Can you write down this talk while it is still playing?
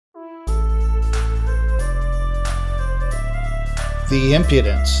The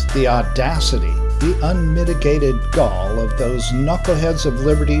impudence, the audacity, the unmitigated gall of those knuckleheads of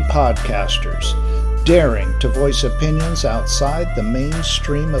liberty podcasters, daring to voice opinions outside the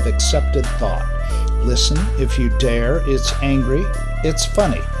mainstream of accepted thought. Listen if you dare. It's angry, it's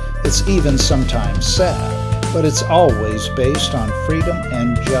funny, it's even sometimes sad, but it's always based on freedom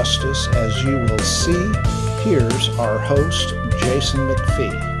and justice, as you will see. Here's our host, Jason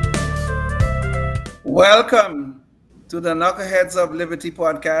McPhee. Welcome to the Knuckleheads of Liberty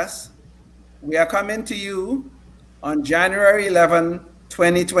podcast. We are coming to you on January 11,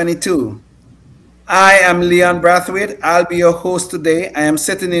 2022. I am Leon Brathwaite. I'll be your host today. I am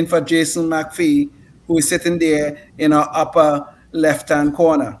sitting in for Jason McPhee, who is sitting there in our upper left-hand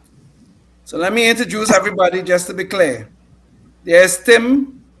corner. So let me introduce everybody just to be clear. There's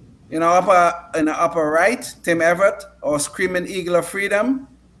Tim in the upper right, Tim Everett, our Screaming Eagle of Freedom.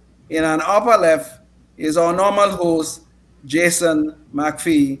 In an upper left is our normal host, Jason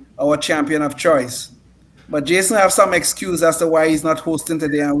McPhee, our champion of choice. But Jason has some excuse as to why he's not hosting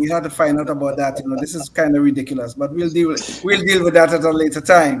today, and we had to find out about that. This is kind of ridiculous, but we'll deal with that at a later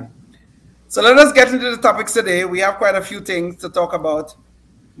time. So let us get into the topics today. We have quite a few things to talk about,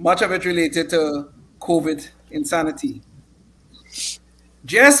 much of it related to COVID insanity.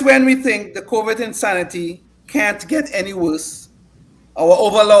 Just when we think the COVID insanity can't get any worse, our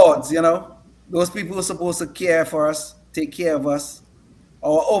overlords, those people who are supposed to care for us, take care of us,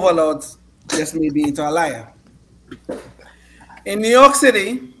 our overlords just may be into a liar. In New York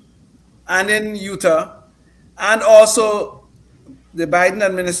City and in Utah, and also the Biden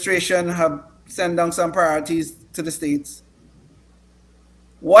administration have sent down some priorities to the states.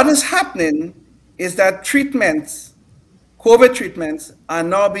 What is happening is that COVID treatments are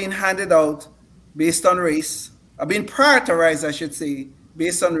now being handed out based on race, are being prioritized, I should say,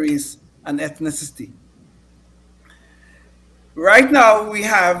 based on race and ethnicity. Right now, we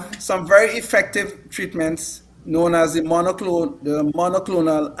have some very effective treatments known as the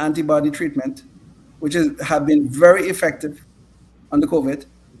monoclonal antibody treatment, which have been very effective on the COVID.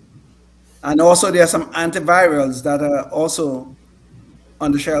 And also there are some antivirals that are also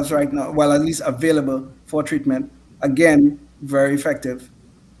on the shelves right now, well, at least available for treatment. Again, very effective.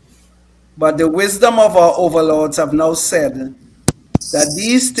 But the wisdom of our overlords have now said that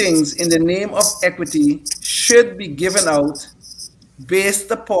these things in the name of equity should be given out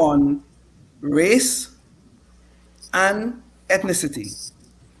based upon race and ethnicity.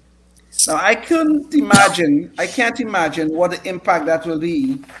 Now, I can't imagine what the impact that will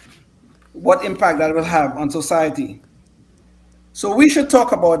be, what impact that will have on society. So we should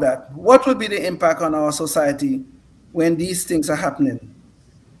talk about that. What will be the impact on our society when these things are happening?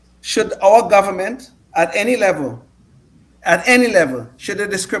 Should our government at any level, should it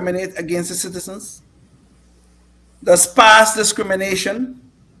discriminate against the citizens? Does past discrimination,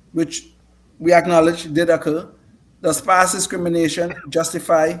 which we acknowledge did occur, does past discrimination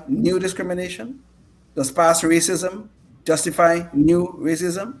justify new discrimination? Does past racism justify new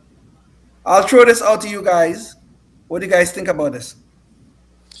racism? I'll throw this out to you guys. What do you guys think about this?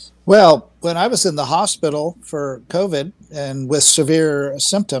 Well, when I was in the hospital for COVID and with severe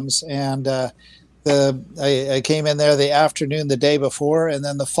symptoms, and I came in there the afternoon the day before, and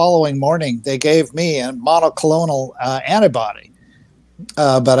then the following morning they gave me a monoclonal antibody.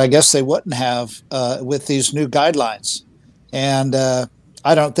 But I guess they wouldn't have with these new guidelines. And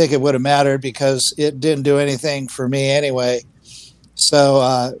I don't think it would have mattered because it didn't do anything for me anyway.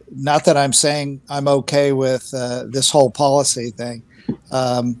 So not that I'm saying I'm okay with this whole policy thing.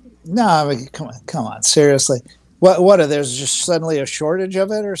 No, I mean, come on, seriously. What are there's just suddenly a shortage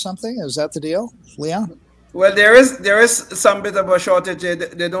of it or something? Is that the deal, Leon? Well, there is some bit of a shortage.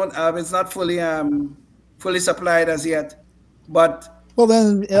 They don't have, it's not fully supplied as yet. But well,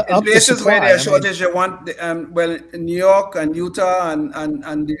 then in places where there's shortage, they want in New York and Utah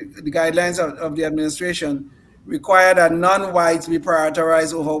and the guidelines of the administration require that non-whites be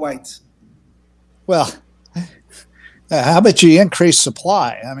prioritized over whites. Well, how about you increase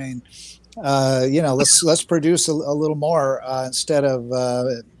supply? I mean, let's produce a little more instead of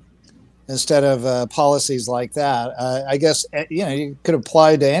policies like that. I guess you could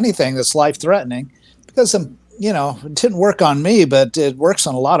apply to anything that's life-threatening, because it didn't work on me, but it works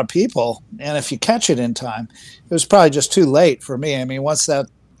on a lot of people. And if you catch it in time, it was probably just too late for me. I mean, once the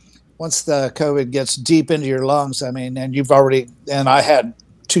COVID gets deep into your lungs, I mean, and I had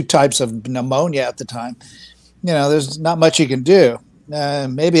 2 types of pneumonia at the time. There's not much you can do.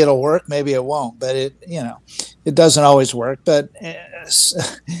 Maybe it'll work, maybe it won't, but it doesn't always work. But yeah,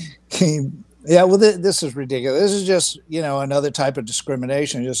 well, this is ridiculous. This is just another type of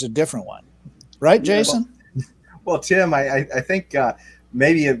discrimination, just a different one, right, Jason? Well, Tim, I think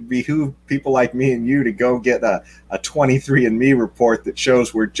maybe it behooved people like me and you to go get a 23andMe report that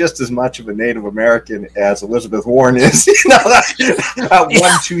shows we're just as much of a Native American as Elizabeth Warren is. You know, that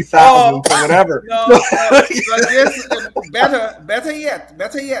 1-2000 or whatever. No, but yes, better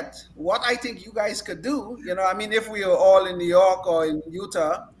yet, what I think you guys could do, you know, I mean, if we were all in New York or in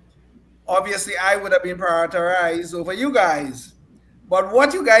Utah, obviously I would have been prioritized over you guys. But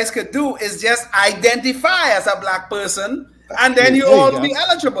what you guys could do is just identify as a black person, and then you all be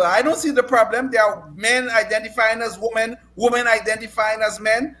eligible. I don't see the problem. There are men identifying as women, women identifying as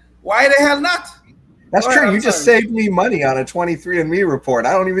men. Why the hell not? That's true. You just saved me money on a 23andMe report.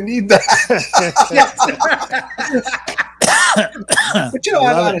 I don't even need that. But you know,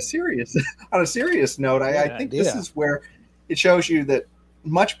 on a serious note, I think this is where it shows you that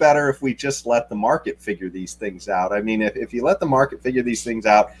much better if we just let the market figure these things out. I mean, if you let the market figure these things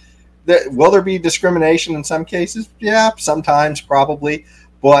out, will there be discrimination in some cases? Yeah, sometimes, probably.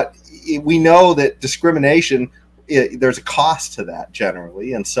 But we know that discrimination, there's a cost to that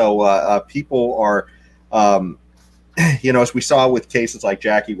generally. And so people are, you know, as we saw with cases like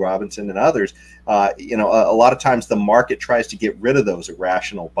Jackie Robinson and others, you know, a lot of times the market tries to get rid of those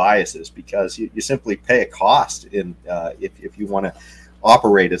irrational biases because you simply pay a cost in if you want to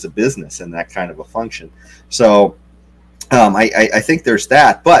operate as a business in that kind of a function. So I think there's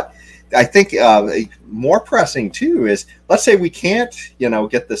that. But I think more pressing too is, let's say we can't, you know,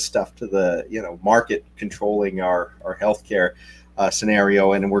 get this stuff to the, you know, market controlling our healthcare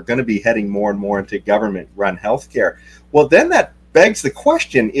scenario, and we're going to be heading more and more into government-run healthcare. Well, then that begs the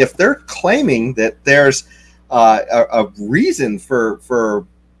question: if they're claiming that there's a reason for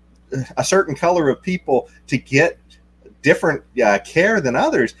a certain color of people to get different care than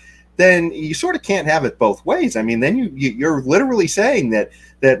others, then you sort of can't have it both ways. I mean, then you're literally saying that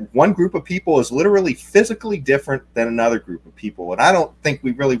one group of people is literally physically different than another group of people. And I don't think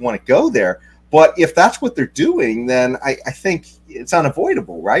we really want to go there. But if that's what they're doing, then I think it's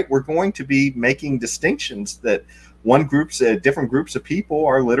unavoidable, right? We're going to be making distinctions that different groups of people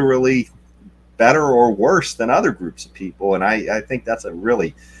are literally better or worse than other groups of people. And I think that's a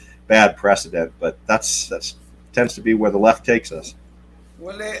really bad precedent, but that's tends to be where the left takes us.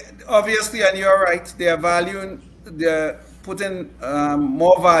 Well, obviously, and you're right, they're putting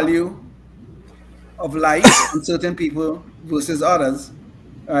more value of life on certain people versus others.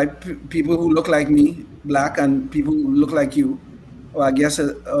 Right? People who look like me, black, and people who look like you, well, I guess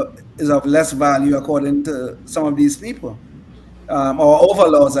is of less value according to some of these people, or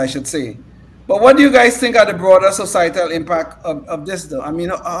overlords, I should say. But what do you guys think are the broader societal impact of this, though? I mean,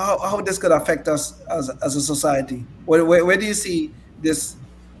 how this could affect us as a society? Where do you see this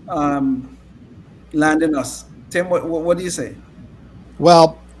landing us? Tim, what do you say?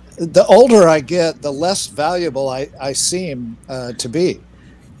 Well, the older I get, the less valuable I seem to be.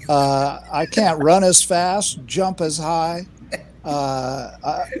 I can't run as fast, jump as high.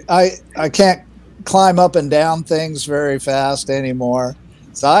 I can't climb up and down things very fast anymore.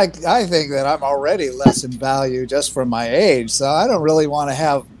 So I think that I'm already less in value just from my age. So I don't really want to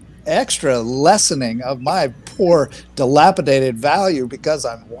have extra lessening of my poor, dilapidated value because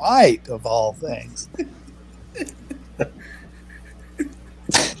I'm white, of all things.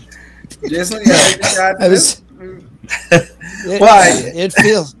 Jason,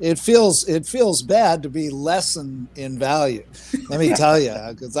 it feels bad to be less in value. Let me tell you,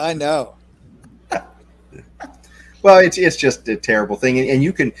 because I know. Well, it's just a terrible thing, and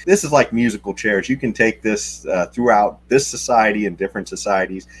you can. This is like musical chairs. You can take this throughout this society and different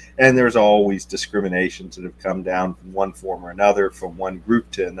societies, and there's always discriminations that have come down from one form or another, from one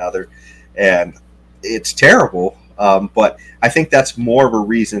group to another, and it's terrible. But I think that's more of a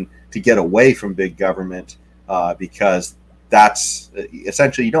reason to get away from big government, because that's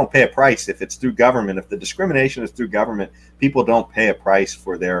essentially, you don't pay a price if it's through government. If the discrimination is through government, people don't pay a price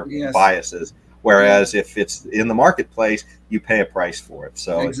for their biases. Whereas if it's in the marketplace, you pay a price for it.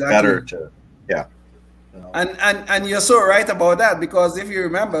 So It's better to, And you're so right about that, because if you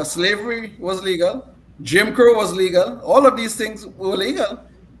remember, slavery was legal, Jim Crow was legal, all of these things were legal,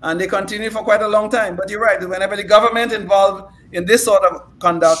 and they continued for quite a long time. But you're right, whenever the government involved in this sort of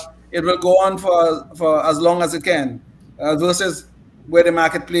conduct, it will go on for as long as it can, versus where the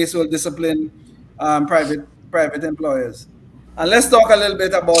marketplace will discipline private employers. And let's talk a little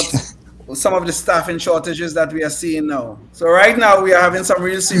bit about some of the staffing shortages that we are seeing now. So right now we are having some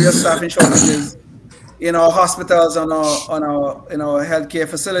real serious staffing shortages in our hospitals, in our healthcare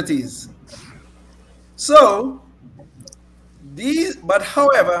facilities. So these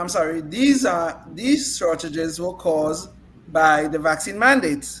shortages were caused by the vaccine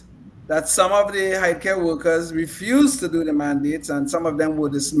mandates that some of the healthcare workers refused to do the mandates, and some of them were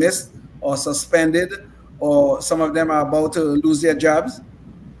dismissed or suspended, or some of them are about to lose their jobs.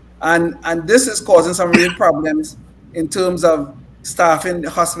 And this is causing some real problems in terms of staffing the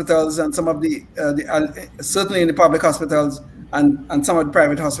hospitals and some of the certainly in the public hospitals and some of the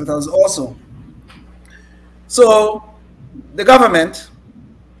private hospitals also. So the government,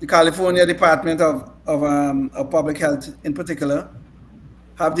 the California Department of Public Health in particular,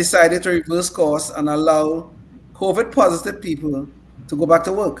 have decided to reverse course and allow COVID positive people to go back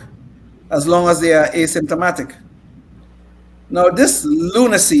to work as long as they are asymptomatic. Now, this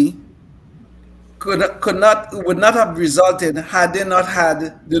lunacy would not have resulted had they not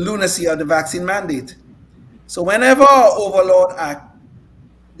had the lunacy of the vaccine mandate. So whenever our overlord act,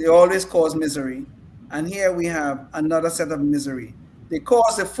 they always cause misery. And here we have another set of misery. They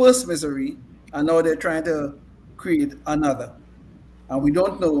caused the first misery, and now they're trying to create another. And we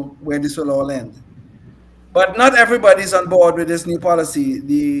don't know where this will all end. But not everybody's on board with this new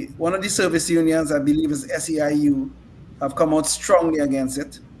policy. One of the service unions, I believe is SEIU, have come out strongly against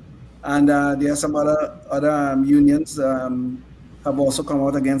it. And there are some other unions have also come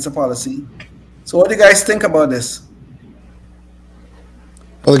out against the policy. So what do you guys think about this?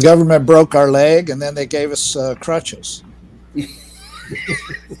 Well, the government broke our leg, and then they gave us crutches. Is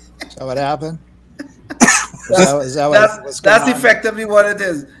that what happened? That's effectively what it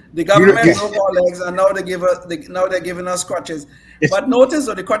is. The government broke our legs, and now they're giving us crutches. But notice,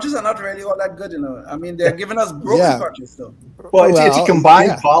 though, the crutches are not really all that good, you know. I mean, they're giving us broken crutches, though. Well, it's a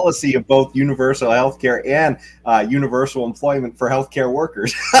combined policy of both universal health care and universal employment for healthcare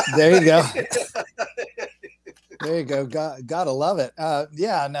workers. There you go. There you go. Gotta love it.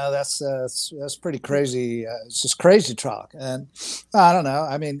 Yeah, no, that's pretty crazy. It's just crazy talk. And I don't know.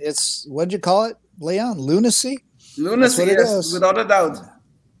 I mean, it's, what'd you call it, Leon? Lunacy? Lunacy, yes, without a doubt.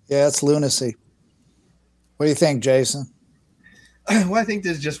 Yeah, it's lunacy. What do you think, Jason? Well, I think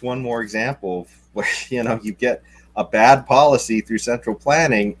this is just one more example of where, you know, you get a bad policy through central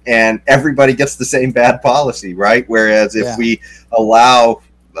planning and everybody gets the same bad policy, right? Whereas if we allow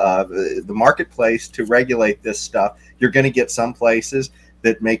the marketplace to regulate this stuff, you're going to get some places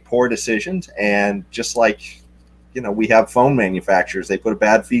that make poor decisions. And just like, you know, we have phone manufacturers, they put a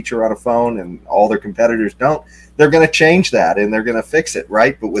bad feature on a phone and all their competitors don't, they're going to change that and they're going to fix it,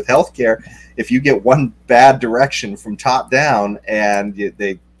 right? But with healthcare, if you get one bad direction from top down and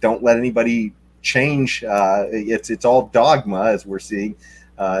they don't let anybody change, it's all dogma, as we're seeing.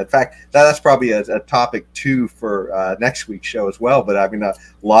 In fact, that's probably a topic too for next week's show as well. But I mean, a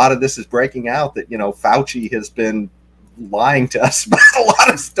lot of this is breaking out that, you know, Fauci has been lying to us about a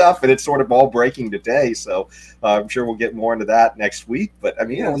lot of stuff, and it's sort of all breaking today. So I'm sure we'll get more into that next week. But I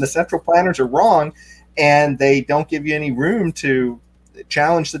mean, you know, when the central planners are wrong and they don't give you any room to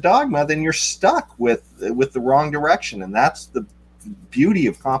challenge the dogma, then you're stuck with the wrong direction. And that's the beauty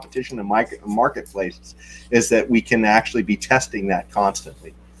of competition in marketplaces, is that we can actually be testing that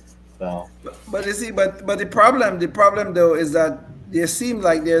constantly. So, but you see, but the problem though is that there seems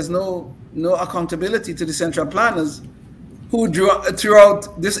like there's no accountability to the central planners, who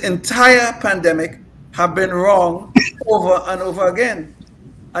throughout this entire pandemic have been wrong over and over again,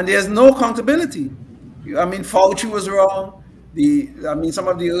 and there's no accountability. I mean, Fauci was wrong. Some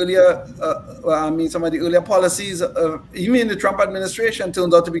of the earlier policies, even in the Trump administration,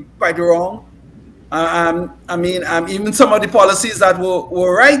 turned out to be quite wrong. Even some of the policies that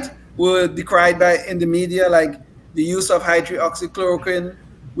were right were decried in the media, like the use of hydroxychloroquine,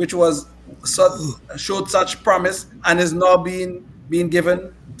 which showed such promise and is now being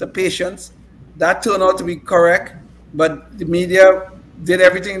given to patients. That turned out to be correct, but the media did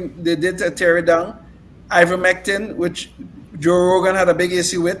everything they did to tear it down. Ivermectin, which Joe Rogan had a big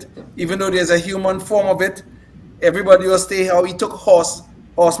issue with, even though there's a human form of it, everybody will say how he took horse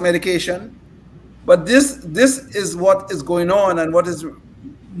medication. But this is what is going on, and what is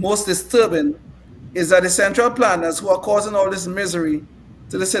most disturbing is that the central planners who are causing all this misery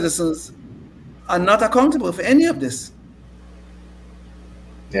to the citizens are not accountable for any of this.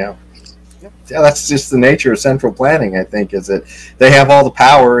 Yeah, that's just the nature of central planning, I think, is that they have all the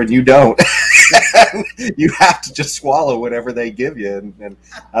power and you don't. You have to just swallow whatever they give you, and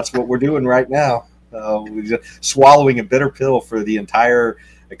that's what we're doing right now. We're just swallowing a bitter pill for the entire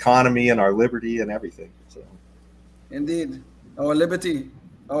economy and our liberty and everything. So, indeed, our liberty,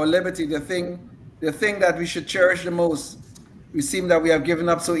 the thing that we should cherish the most, we seem that we have given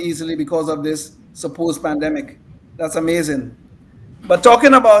up so easily because of this supposed pandemic. That's amazing. But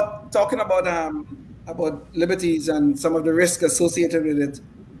talking about liberties and some of the risks associated with it,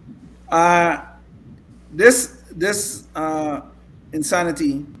 this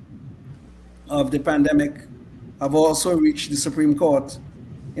insanity of the pandemic have also reached the Supreme Court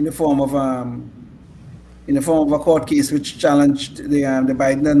in the form of a court case which challenged the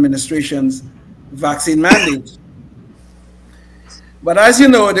Biden administration's vaccine mandate. But as you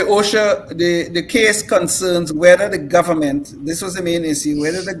know, the OSHA, the case concerns whether the government, this was the main issue,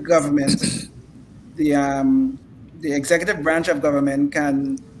 whether the government, the executive branch of government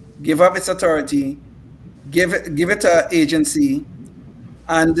can give up its authority, give it to an agency,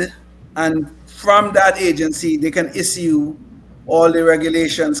 and from that agency, they can issue all the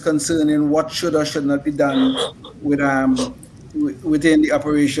regulations concerning what should or should not be done with within the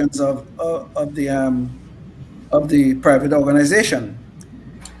operations of the private organization.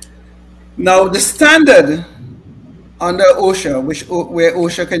 Now, the standard under OSHA, where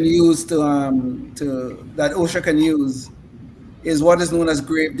OSHA can use that OSHA can use, is what is known as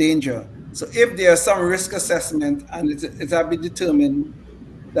grave danger. So, if there is some risk assessment and it has been determined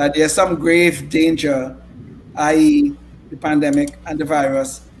that there is some grave danger, i.e., the pandemic and the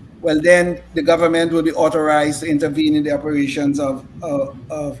virus, well, then the government will be authorized to intervene in the operations of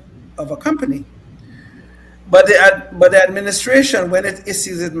a company. But the administration, when it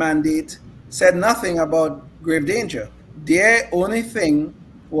issues its mandate, said nothing about grave danger. Their only thing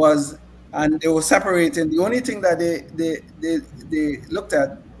was, and they were separating, the only thing that they looked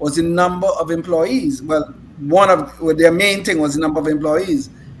at was the number of employees. Well, their main thing was the number of employees,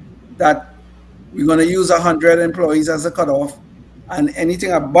 that we're going to use 100 employees as a cutoff, and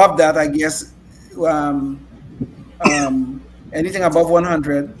anything above that, I guess, anything above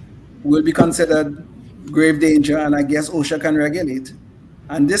 100 will be considered grave danger, and I guess OSHA can regulate.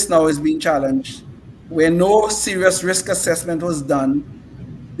 And this now is being challenged, where no serious risk assessment was done,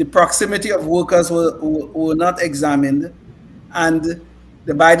 the proximity of workers were not examined, and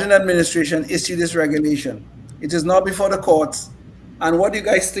the Biden administration issued this regulation. It is now before the courts. And what do you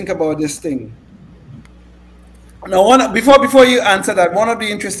guys think about this thing? Now, before you answer that, one of the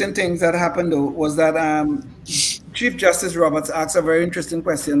interesting things that happened though was that Chief Justice Roberts asked a very interesting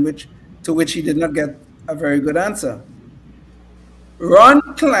question, to which he did not get a very good answer. Ron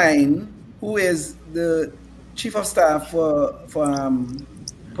Klein, who is the chief of staff for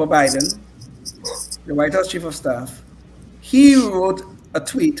Biden, the White House chief of staff, he wrote a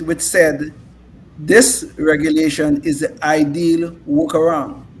tweet which said, "This regulation is the ideal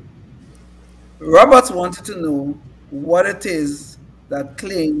workaround." Roberts wanted to know what it is that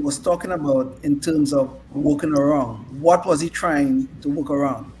Klein was talking about in terms of working around. What was he trying to work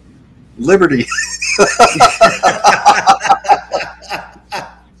around? Liberty.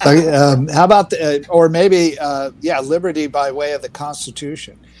 How about or maybe liberty by way of the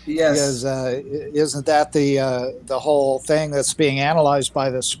Constitution? Yes, because isn't that the whole thing that's being analyzed by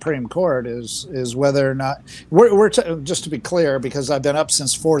the Supreme Court is whether or not we're just to be clear, because I've been up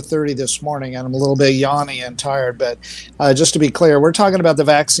since 4:30 this morning and I'm a little bit yawny and tired, but just to be clear, we're talking about the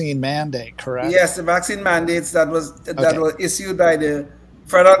vaccine mandate, correct? Yes, the vaccine mandates that was issued by the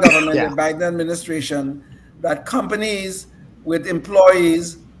federal government, the Biden administration, that companies with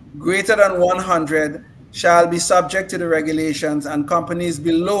employees greater than 100 shall be subject to the regulations, and companies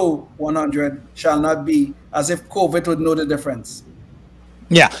below 100 shall not be, as if COVID would know the difference.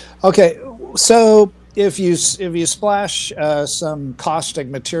 Yeah. Okay. So if you splash some caustic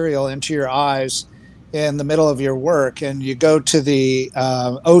material into your eyes in the middle of your work, and you go to the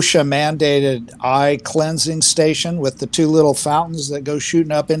OSHA mandated eye cleansing station with the two little fountains that go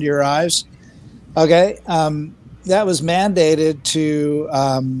shooting up into your eyes, okay, that was mandated to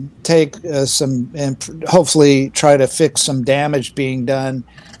take some and hopefully try to fix some damage being done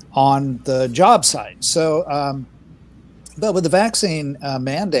on the job site. So, but with the vaccine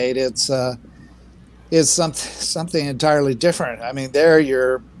mandate, it's something entirely different. I mean, there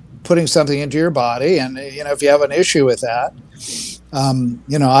you're putting something into your body, and if you have an issue with that,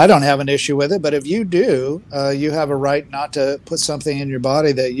 I don't have an issue with it, but if you do, you have a right not to put something in your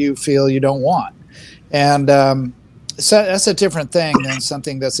body that you feel you don't want. And so that's a different thing than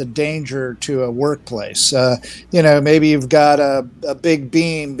something that's a danger to a workplace. Maybe you've got a big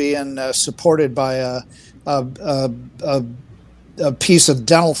beam being supported by a piece of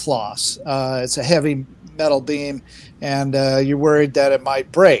dental floss. It's a heavy metal beam, and you're worried that it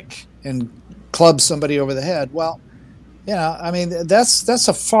might break and club somebody over the head. Well, that's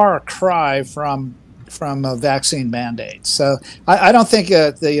a far cry from a vaccine mandate. So I don't think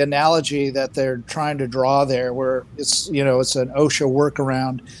the analogy that they're trying to draw there, where it's an OSHA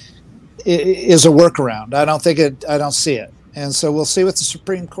workaround, is a workaround. I don't see it. And so we'll see what the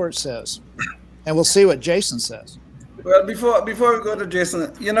Supreme Court says, and we'll see what Jason says. Well, before we go to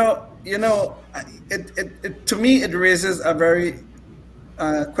Jason, to me it raises a very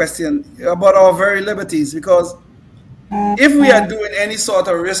question about our very liberties, because if we are doing any sort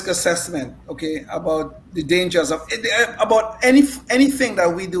of risk assessment, okay, about the dangers of about anything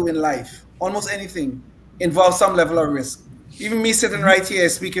that we do in life, almost anything involves some level of risk. Even me sitting right here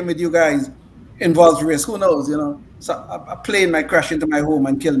speaking with you guys involves risk. Who knows, you know? So a plane might crash into my home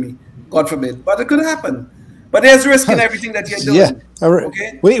and kill me, God forbid. But it could happen. But there's risk in everything that you're doing. Yeah.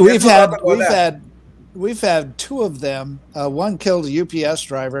 Okay. We've had two of them. One killed a UPS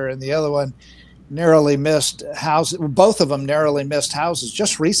driver, and the other one narrowly missed houses. Both of them narrowly missed houses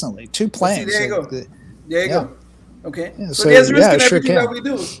just recently. Two planes. See, there you go. There you go. Okay. Yeah, so there's risk in everything that we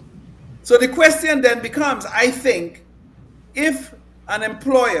do. So the question then becomes, I think, if an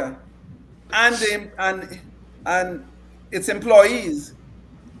employer and its employees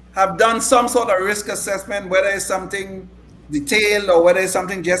have done some sort of risk assessment, whether it's something detailed or whether it's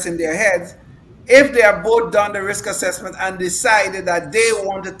something just in their heads, if they have both done the risk assessment and decided that they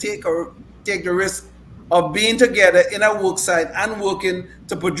want to take the risk of being together in a work site and working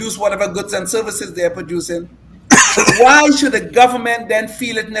to produce whatever goods and services they're producing, why should the government then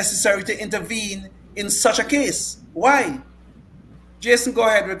feel it necessary to intervene in such a case? Why? Jason, go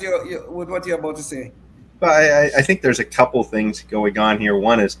ahead with what you're about to say. Well, I think there's a couple things going on here.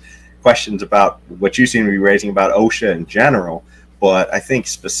 One is questions about what you seem to be raising about OSHA in general, but I think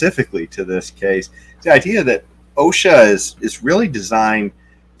specifically to this case, the idea that OSHA is really designed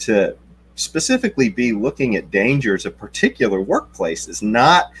to specifically be looking at dangers of particular workplaces,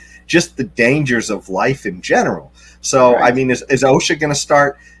 not just the dangers of life in general. So, right. I mean, is OSHA going to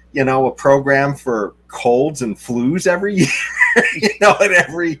start, you know, a program for colds and flus every year, you know, at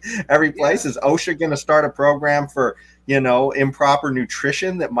every place? Is OSHA going to start a program for, you know, improper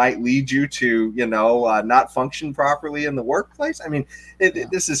nutrition that might lead you to, you know, not function properly in the workplace? I mean,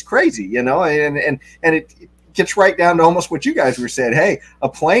 this is crazy, you know, and it gets right down to almost what you guys were saying. Hey, a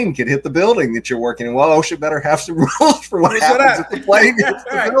plane could hit the building that you're working in. Well, OSHA better have some rules for what happens if the plane hits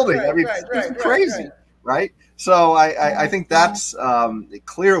the building. I mean, it's crazy, right? So I think that's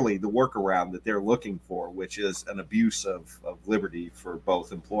clearly the workaround that they're looking for, which is an abuse of liberty for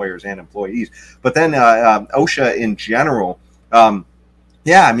both employers and employees. But then OSHA in general,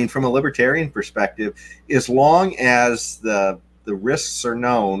 yeah, I mean, from a libertarian perspective, as long as the risks are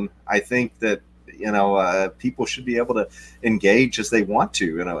known, I think that, you know, people should be able to engage as they want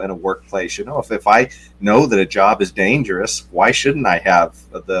to in a workplace. You know, if I know that a job is dangerous, why shouldn't I have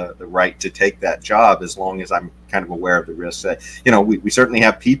the right to take that job as long as I'm kind of aware of the risks? You know, we certainly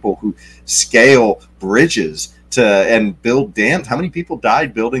have people who scale bridges and build dams. How many people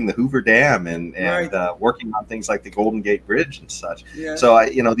died building the Hoover Dam and right. Working on things like the Golden Gate Bridge and such? Yeah. So,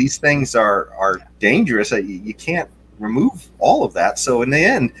 you know, these things are dangerous. You can't remove all of that. So in the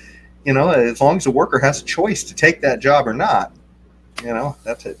end, you know, as long as the worker has a choice to take that job or not, you know,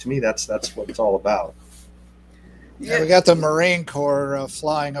 that's it. To me, that's what it's all about. Yeah, we got the Marine Corps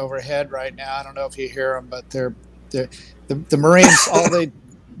flying overhead right now. I don't know if you hear them, but the Marines.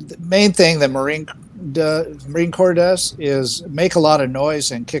 The main thing that Marine Corps does is make a lot of noise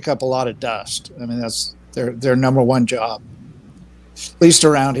and kick up a lot of dust. I mean, that's their number one job, at least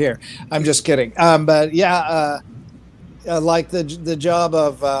around here. I'm just kidding. But yeah. Like the job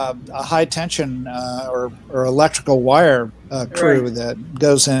of a high tension or electrical wire crew right. that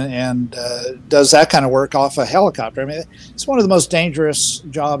goes in and does that kind of work off a helicopter. I mean, it's one of the most dangerous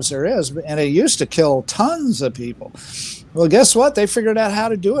jobs there is, and it used to kill tons of people. Well, guess what? They figured out how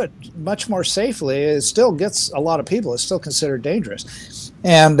to do it much more safely. It still gets a lot of people. It's still considered dangerous.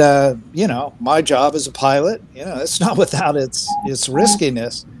 And, you know, my job as a pilot, you know, it's not without its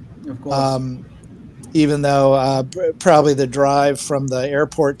riskiness. Of course. Even though probably the drive from the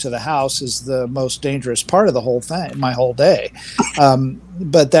airport to the house is the most dangerous part of the whole thing, my whole day.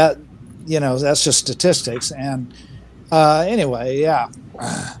 But that, you know, that's just statistics. And anyway, yeah,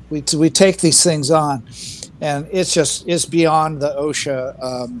 we take these things on, and it's beyond the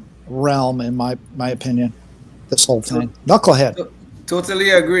OSHA realm, in my opinion, this whole thing. Knucklehead.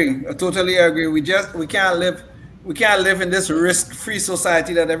 Totally agree. I totally agree. We can't live in this risk-free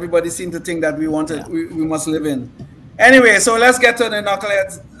society that everybody seems to think that we must live in. Anyway, so let's get to the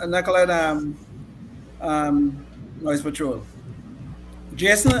Knucklehead Noise Patrol.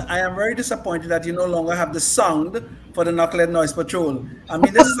 Jason, I am very disappointed that you no longer have the sound for the Knucklehead Noise Patrol. I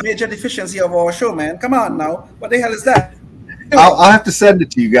mean, this is a major deficiency of our show, man. Come on now. What the hell is that? Anyway. I'll have to send it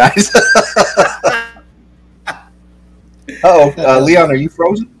to you guys. Leon, are you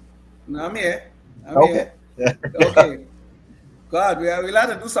frozen? No, I'm here. I'm here. Okay. God, we'll have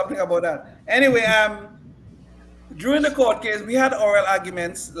to do something about that. Anyway, during the court case, we had oral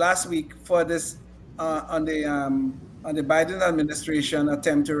arguments last week for this on the the Biden administration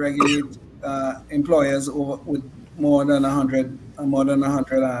attempt to regulate employers with more than 100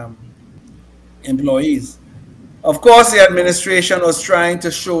 employees. Of course, the administration was trying to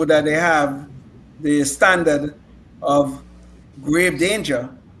show that they have the standard of grave danger.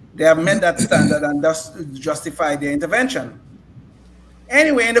 They have met that standard and thus justify their intervention.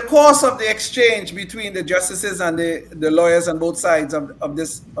 Anyway, in the course of the exchange between the justices and the lawyers on both sides of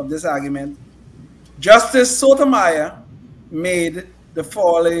this argument, Justice Sotomayor made the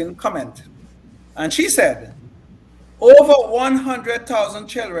following comment. And she said, over 100,000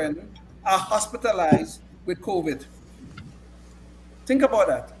 children are hospitalized with COVID. Think about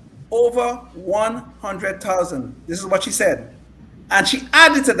that. Over 100,000. This is what she said. And she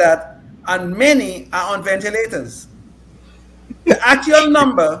added to that, and many are on ventilators. The actual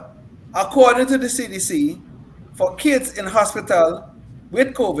number, according to the CDC, for kids in hospital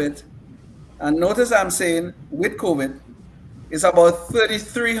with COVID, and notice I'm saying with COVID, is about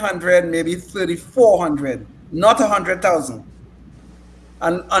 3,300, maybe 3,400, not 100,000.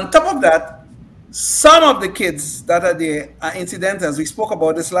 And on top of that, some of the kids that are there are incidentals. We spoke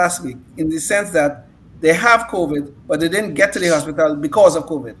about this last week in the sense that they have COVID, but they didn't get to the hospital because of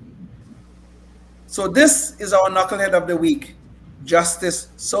COVID. So this is our knucklehead of the week, Justice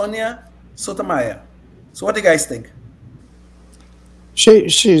Sonia Sotomayor. So what do you guys think?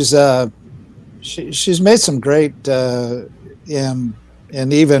 She's made some great and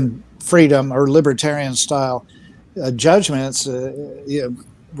even freedom or libertarian style judgments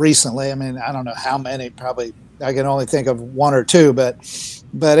recently. I mean, I don't know how many, probably I can only think of one or two, but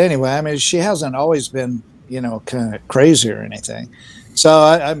anyway, I mean, she hasn't always been, kind of crazy or anything. So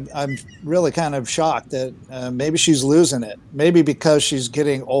I'm really kind of shocked that maybe she's losing it. Maybe because she's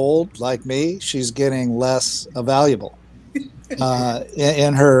getting old like me, she's getting less valuable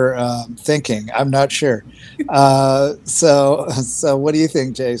in her thinking. I'm not sure. So what do you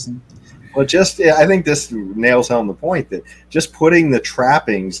think, Jason? Well, I think this nails home the point that just putting the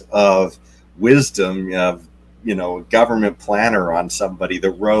trappings of wisdom, of government planner on somebody,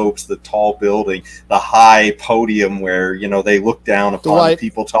 the robes, the tall building, the high podium where they look down upon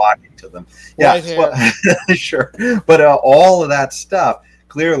people talking to them. Yeah, well, sure, but all of that stuff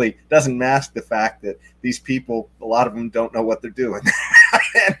clearly doesn't mask the fact that these people, a lot of them don't know what they're doing.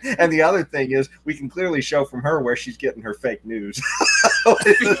 and the other thing is, we can clearly show from her where she's getting her fake news.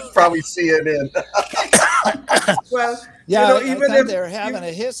 Probably CNN. Well, yeah, I think they're having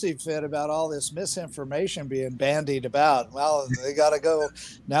a hissy fit about all this misinformation being bandied about. Well, they got to go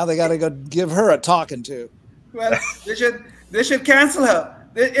now. They got to go give her a talking to. Well, they should cancel her.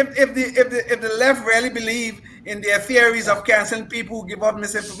 If the left really believe in their theories of canceling people who give out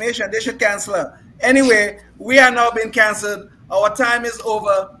misinformation, they should cancel her. Anyway, we are now being canceled. Our time is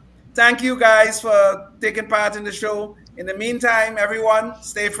over. Thank you guys for taking part in the show. In the meantime, everyone,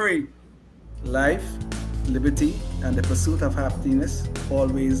 stay free. Life, liberty, and the pursuit of happiness,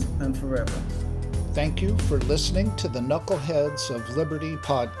 always and forever. Thank you for listening to the Knuckleheads of Liberty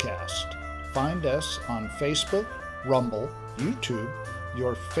podcast. Find us on Facebook, Rumble, YouTube,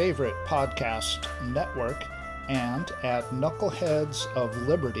 your favorite podcast network, and at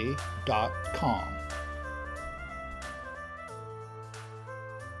knuckleheadsofliberty.com.